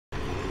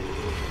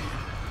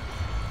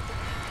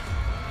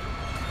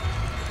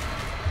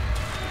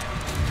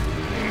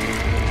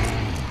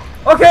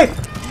Okay!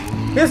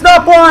 He's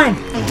not blind!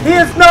 He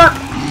is not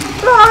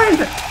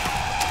blind!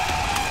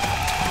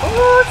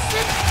 Oh,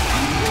 shit!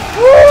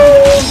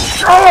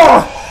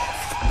 Oh!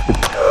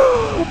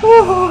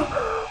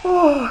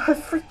 Oh, that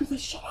freaked me the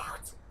shit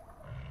out.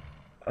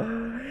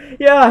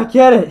 Yeah, I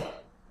get it.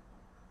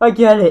 I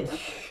get it.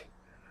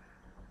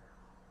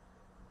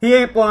 He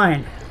ain't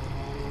blind.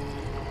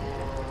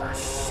 Oh,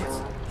 shit.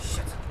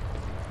 Shit.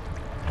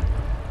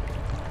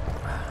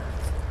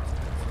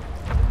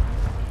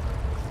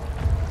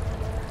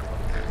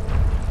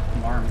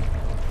 I'm armed.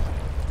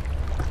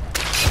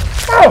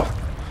 Oh!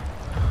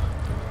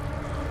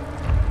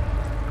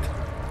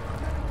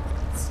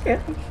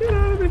 Scared the shit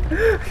out of me.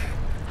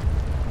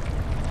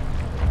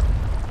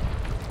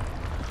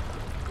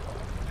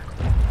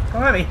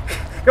 Come at me.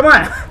 Come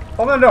on.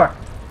 Open the door.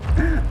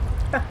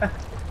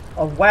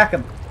 I'll whack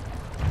him.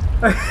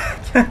 I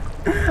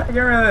can't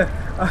remember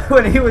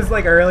when he was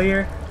like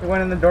earlier. He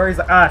went in the door. He's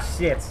like, ah,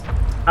 shit.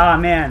 Oh,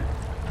 man.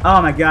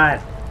 Oh, my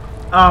God.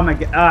 Oh, my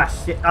God. Ah,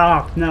 shit.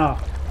 Oh, no.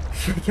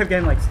 He kept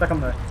getting like stuck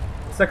on the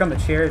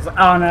chair. He's like,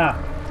 oh, no.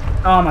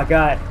 Oh, my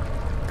God.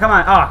 Come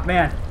on. Oh,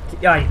 man.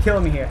 Oh, you're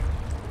killing me here.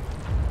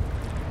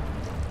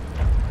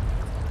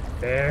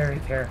 Very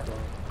careful.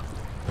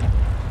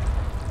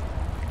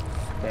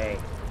 Stay.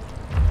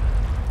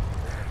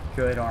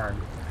 Good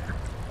arm.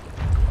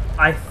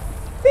 I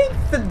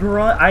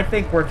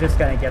think we're just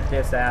gonna get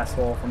this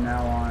asshole from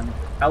now on.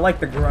 I like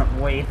the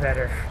grunt way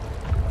better.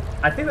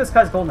 I think this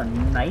guy's called a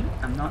knight.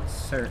 I'm not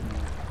certain.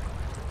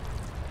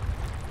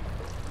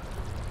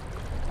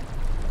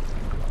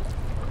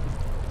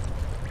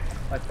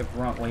 I like the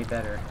grunt way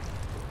better.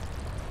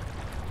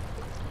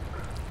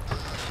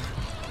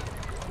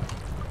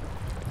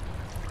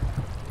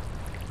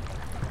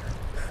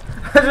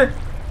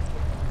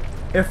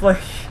 If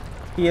like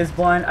he is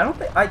blind,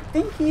 I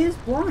think he is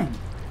blind.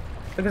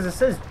 Because it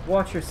says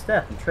watch your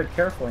step and tread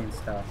carefully and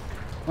stuff.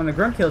 When the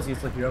grunt kills you,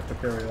 it's like you have to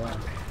carry on.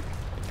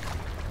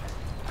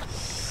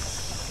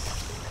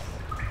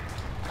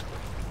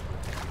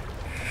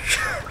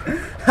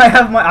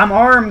 I'm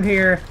armed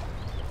here,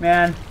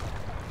 man.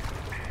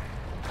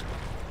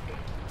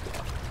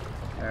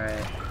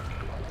 Alright.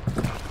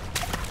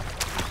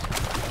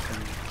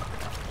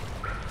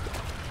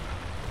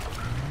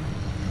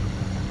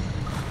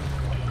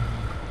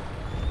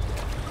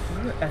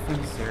 Are you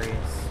effing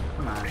serious?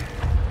 Come on.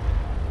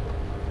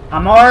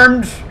 I'm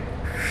armed!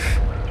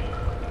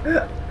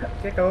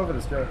 Can't go over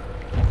this joke.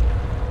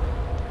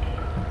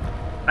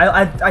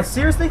 I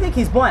seriously think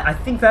he's blind. I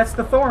think that's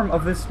the form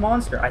of this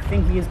monster. I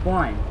think he is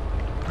blind.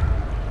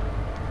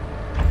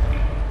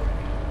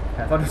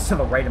 I thought it was to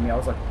the right of me. I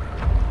was like,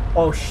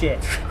 oh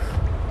shit.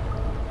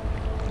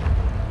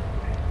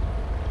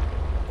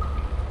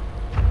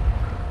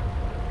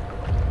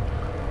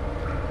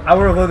 I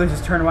would have literally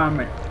just turned around and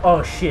went,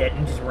 oh shit,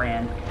 and just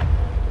ran.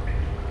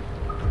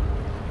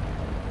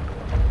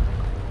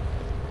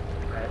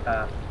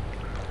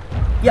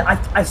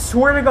 Yeah, I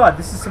swear to God,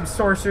 this is some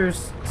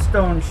Sorcerer's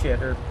Stone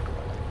shit, or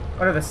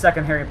whatever the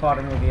second Harry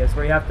Potter movie is,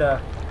 where you have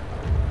the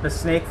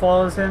snake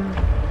follows him,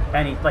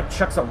 and he, like,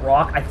 chucks a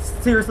rock. I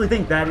seriously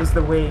think that is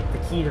the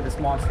key to this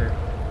monster.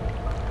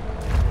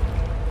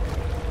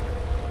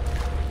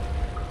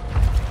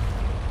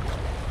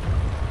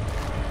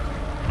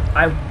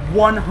 I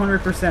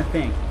 100%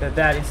 think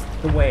that is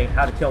the way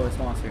how to kill this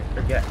monster,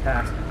 or get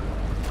past him.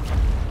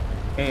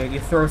 And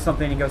you throw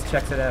something, he goes,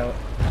 checks it out.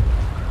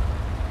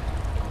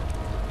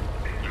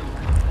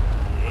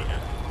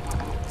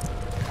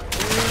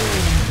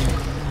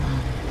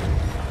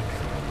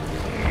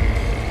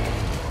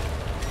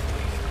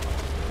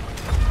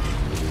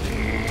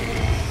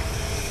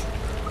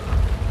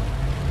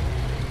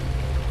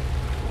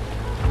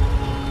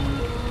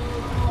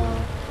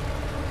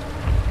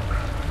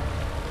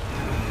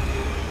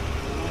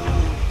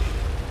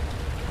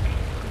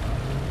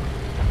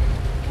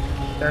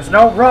 There's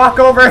no rock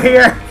over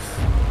here!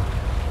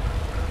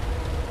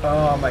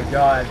 Oh my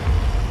god.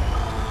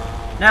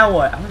 Now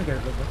what? I'm gonna get a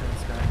good look at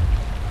this guy.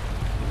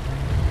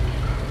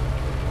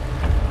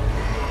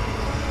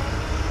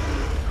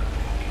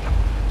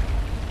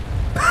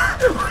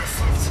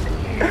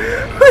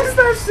 What is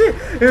that shit?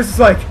 It was just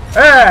like,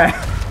 hey!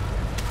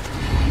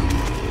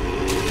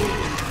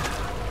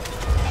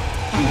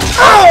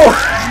 Oh!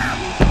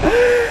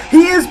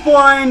 He is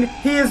blind!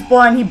 He is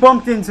blind! He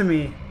bumped into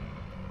me.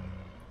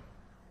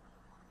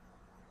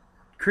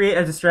 Create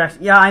a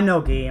distraction. Yeah, I know,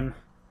 game.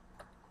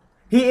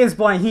 He is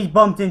blind. He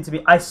bumped into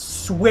me. I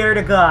swear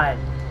to God.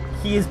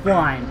 He is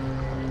blind.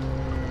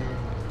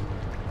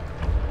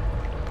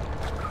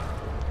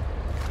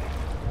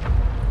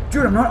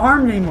 Dude, I'm not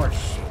armed anymore.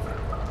 Shit.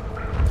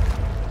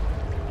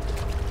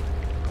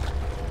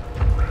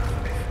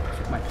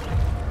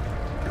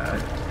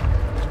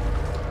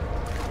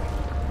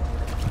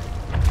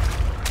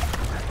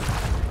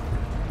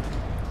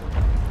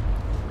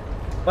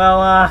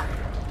 Well,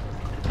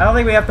 I don't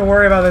think we have to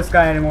worry about this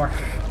guy anymore.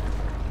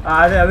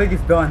 I think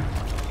he's done.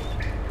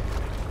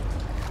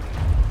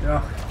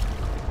 Yeah.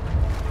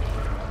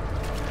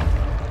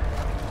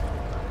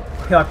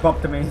 He like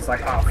bumped into me. He's like,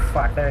 oh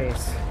fuck, there he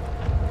is.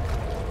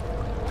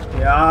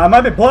 Yeah, I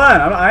might be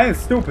blind. I ain't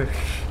stupid.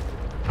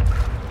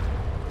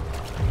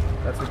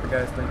 That's what the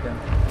guy's thinking.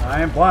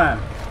 I ain't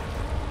blind.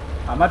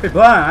 I might be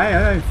blind.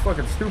 I ain't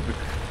fucking stupid.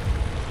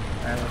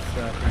 Alright, let's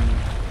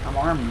I'm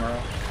armed, bro.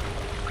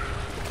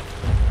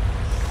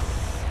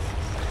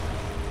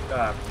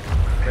 God,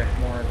 frick,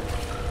 more of this.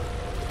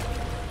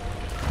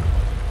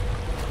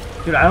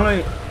 Dude, I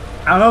don't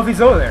know if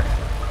he's over there.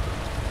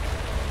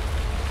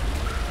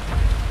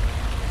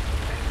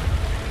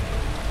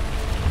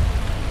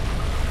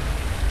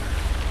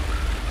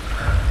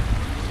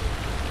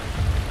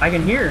 I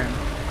can hear him.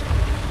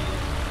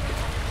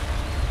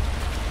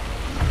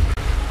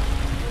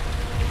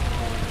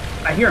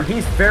 I hear him.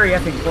 He's very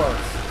effing close.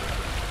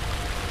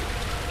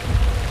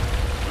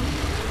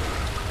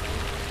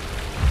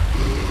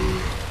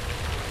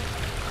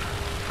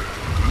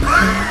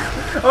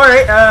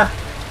 Alright,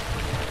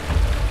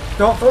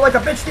 don't throw like a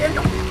bitch,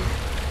 Daniel.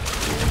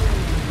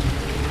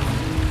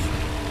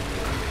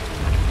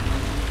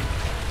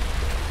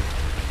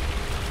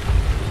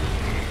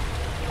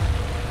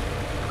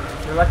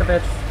 You're like a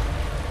bitch.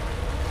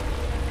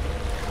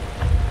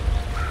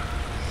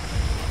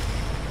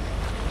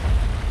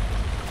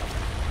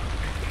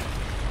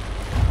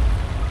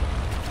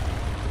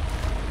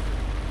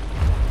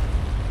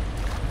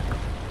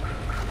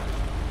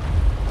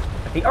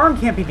 The arm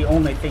can't be the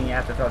only thing you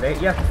have to throw.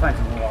 You have to find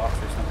some rocks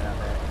or something out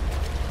there.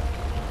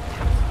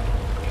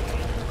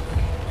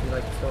 Is he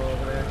like still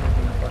over there?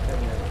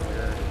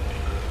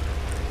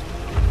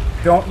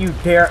 Don't you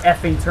dare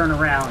effing turn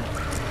around.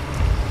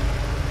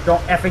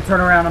 Don't effing turn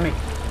around on me.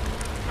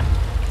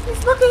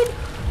 He's looking.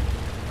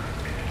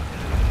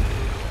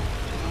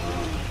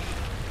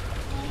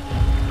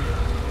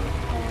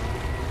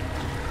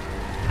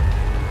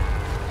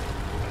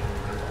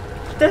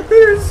 That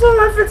thing is so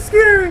effing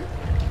scary.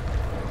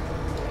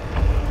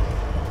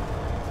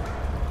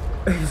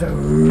 He's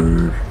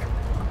like,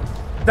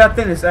 that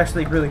thing is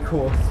actually really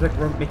cool. It's like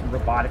we're making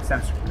robotic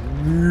sounds.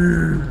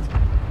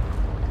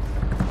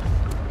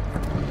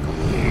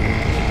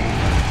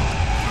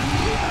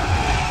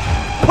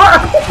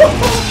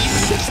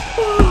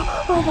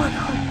 Oh my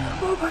god!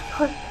 Oh my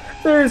god!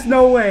 There is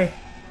no way.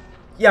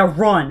 Yeah,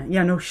 run.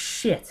 Yeah, no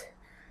shit.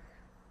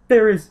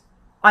 There is.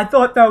 I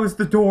thought that was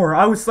the door.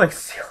 I was like,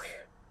 silly.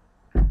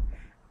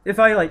 If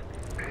I like.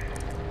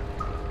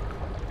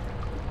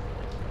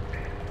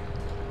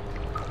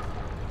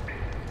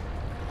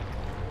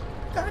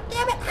 God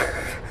damn it!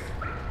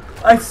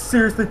 I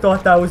seriously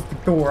thought that was the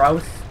door.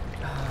 I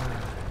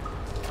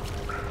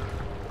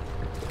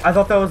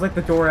thought that was like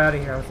the door out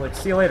of here. I was like,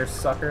 see you later,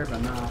 sucker,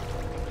 but no.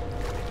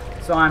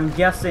 So I'm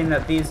guessing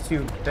that these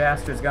two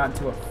bastards got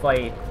into a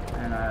fight,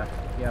 and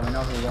yeah, we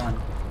know who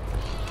won.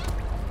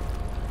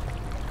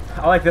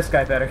 I like this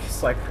guy better.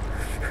 He's like,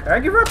 I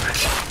give up.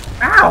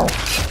 Ow!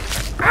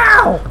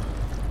 Ow!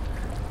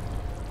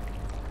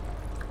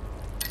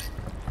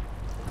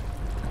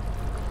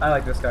 I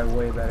like this guy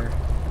way better.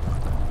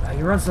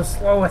 He runs so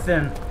slow with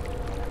him.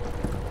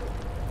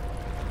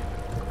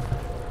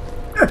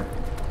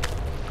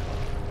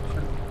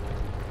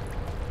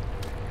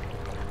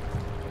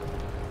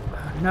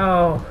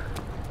 No.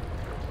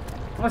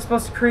 What am I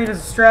supposed to create a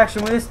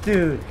distraction with this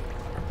dude?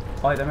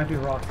 Oh, there might be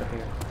rocks up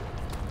here.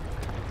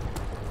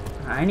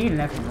 I need an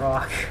effing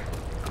rock.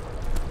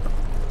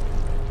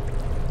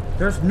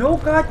 There's no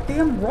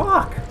goddamn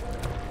rock.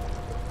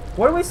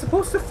 What are we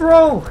supposed to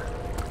throw?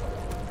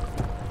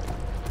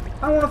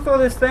 I don't want to throw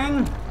this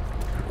thing.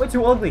 Way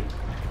too ugly.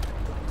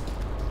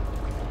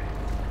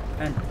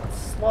 And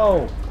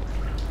slow.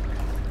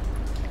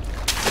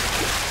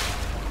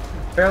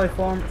 Barely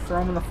throw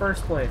him in the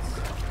first place.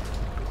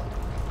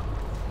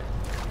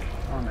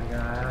 Oh my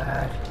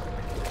god.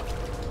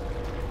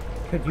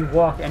 Could you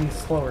walk any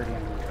slower,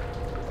 Daniel?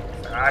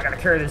 I gotta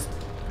carry this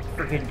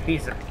freaking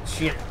piece of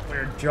shit,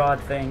 weird jawed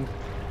thing.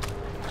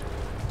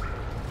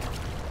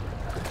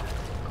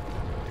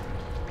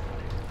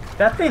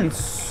 That thing is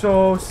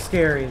so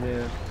scary,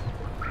 dude.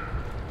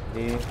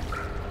 Dude,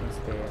 he's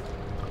dead.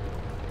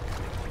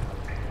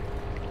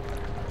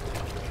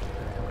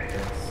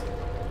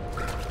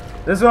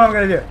 This is what I'm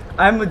gonna do.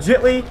 I'm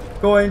legitly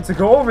going to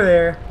go over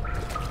there,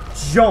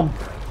 jump,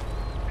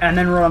 and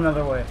then run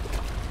another way.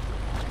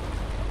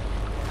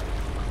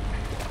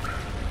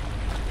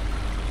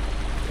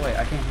 Wait,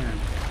 I can't hear him.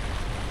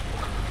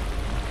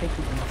 Take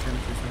these mushrooms.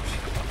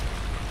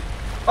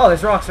 Oh,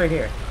 there's rocks right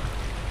here.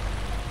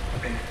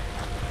 Okay.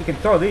 You can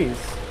throw these.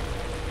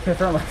 You can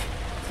throw them like,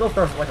 still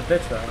throws it like a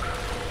bitch though.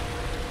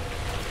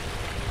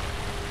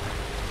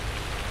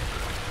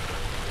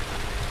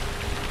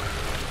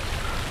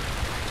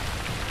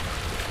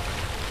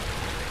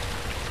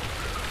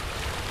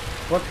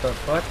 What the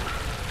fuck?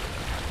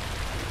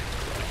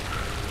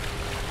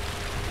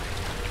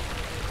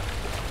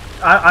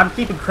 I'm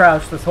keeping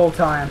crouched this whole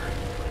time.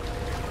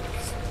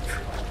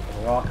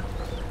 Rock.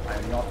 I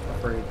am not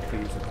afraid to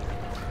use it.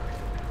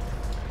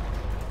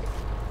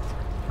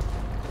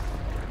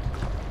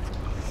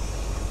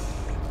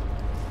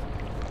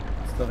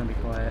 Still gonna be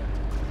quiet.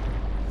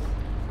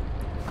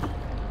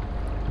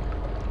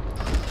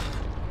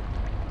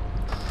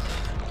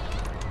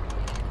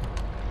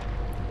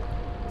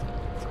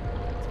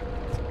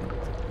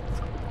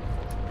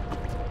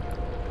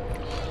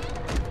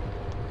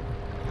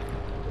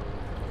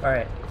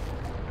 Alright.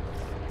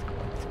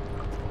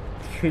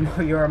 You know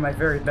you are my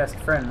very best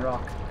friend,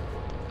 Rock.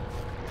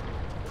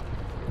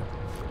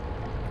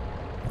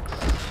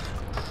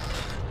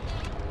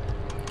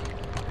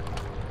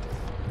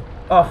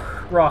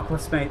 Oh, Rock,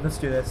 let's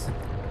do this.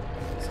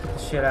 Let's get the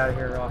shit out of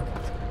here, Rock.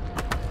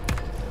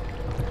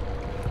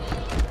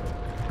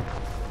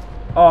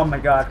 Oh my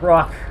god,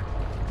 Rock.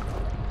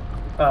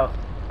 Oh,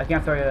 I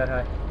can't throw you that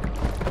high.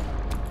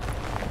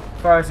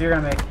 As far as you're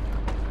gonna make.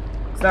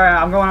 Sorry,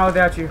 I'm going out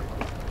without you.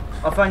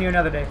 I'll find you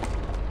another day.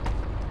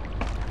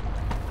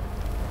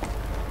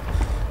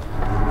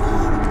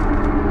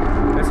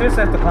 I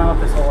seriously have to climb up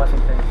this whole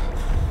effing thing.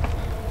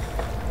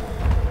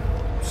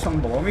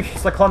 Something below me.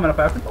 He's like climbing up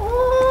after.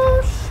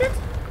 Oh shit!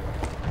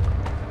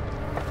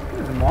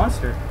 He's a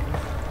monster.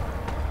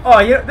 Oh,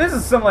 yeah, this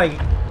is some like.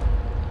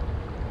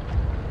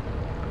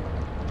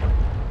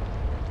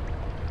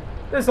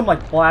 There's some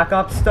like Black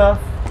Ops stuff.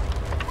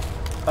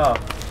 Oh.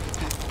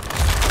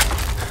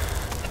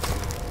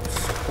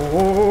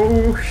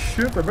 Oh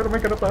shit! I better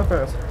make it up that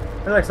fast.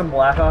 There's like some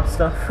Black Ops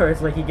stuff where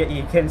it's like you get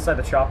inside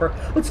the chopper.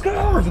 Let's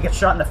go! You get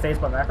shot in the face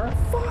by the macro.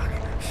 Fuck!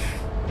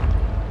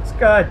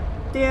 God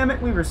damn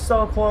it! We were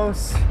so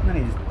close, and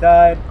then he just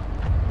died.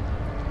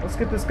 Let's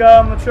get this guy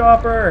on the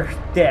chopper.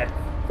 Dead.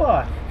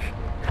 Fuck.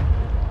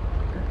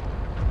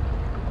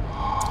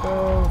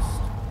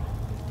 Ghost.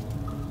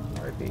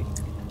 R.I.P.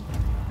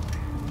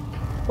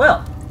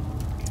 Well,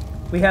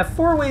 we have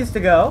 4 ways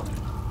to go.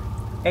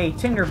 A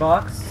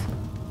tinderbox.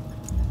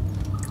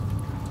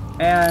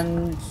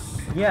 And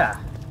yeah.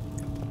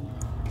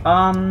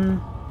 I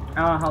don't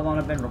know how long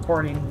I've been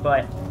recording,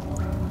 but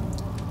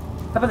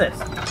how about this?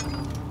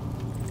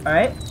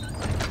 Alright.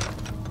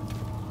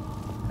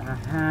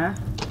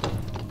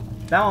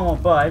 That one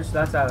won't budge, so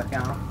that's out of the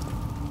count.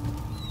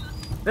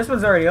 This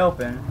one's already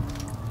open.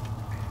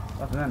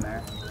 Nothing in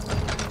there.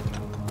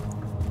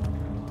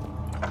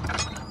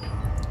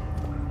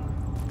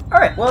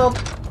 Alright, well,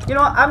 you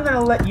know what? I'm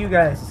gonna let you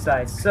guys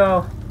decide.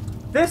 So,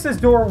 this is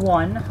door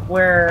 1,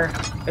 where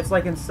it's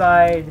like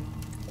inside,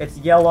 it's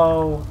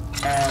yellow,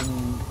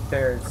 and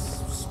there's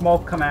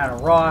smoke coming out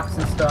of rocks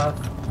and stuff.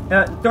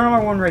 Door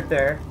number 1 right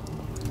there.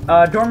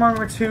 Door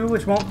number 2,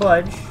 which won't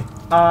budge.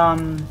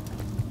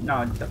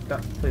 No,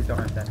 please don't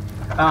hurt that.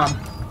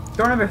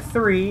 Door number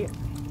 3,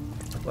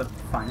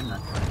 fine, I'm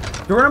not.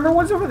 Door number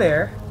 1's over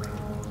there.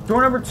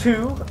 Door number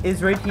 2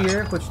 is right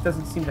here, which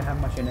doesn't seem to have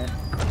much in it.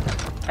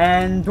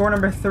 And door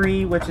number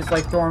 3, which is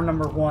like door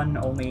number 1,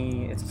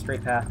 only it's a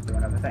straight path to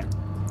another thing.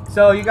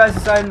 So you guys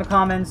decide in the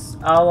comments.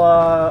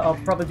 I'll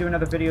probably do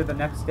another video the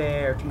next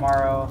day or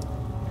tomorrow,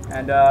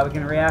 and we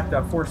can react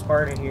to 4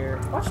 Sparta here.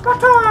 Oh,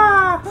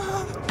 Sparta!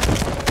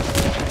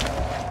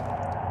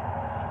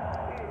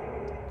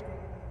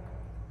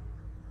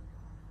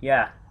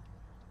 Yeah,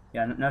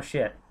 no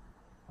shit.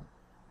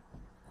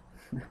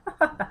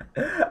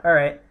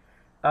 Alright.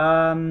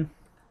 I'll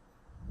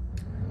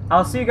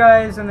see you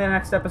guys in the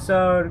next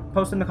episode.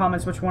 Post in the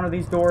comments which one of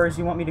these doors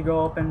you want me to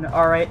go open.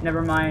 Alright,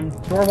 never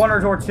mind. Door 1 or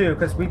door 2,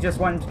 because we just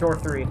went into door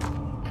 3.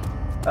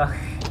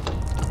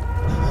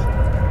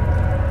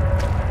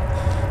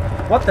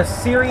 What the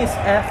serious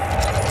F?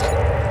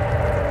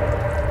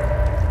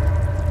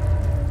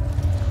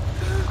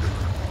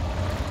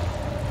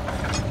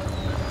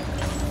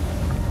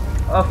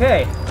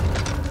 Okay.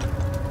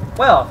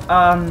 Well,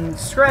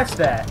 scratch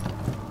that.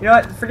 You know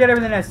what? Forget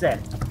everything I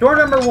said. Door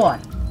number 1.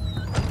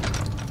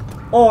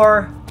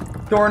 Or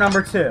door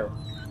number 2.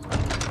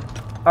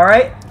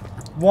 Alright?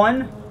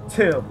 1,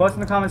 2. Post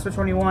in the comments which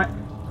one you want.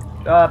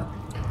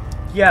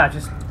 Yeah,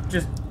 just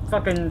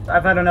fucking,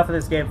 I've had enough of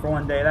this game for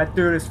one day. That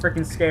dude is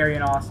freaking scary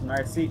and awesome.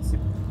 Alright, see.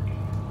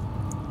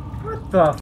 What the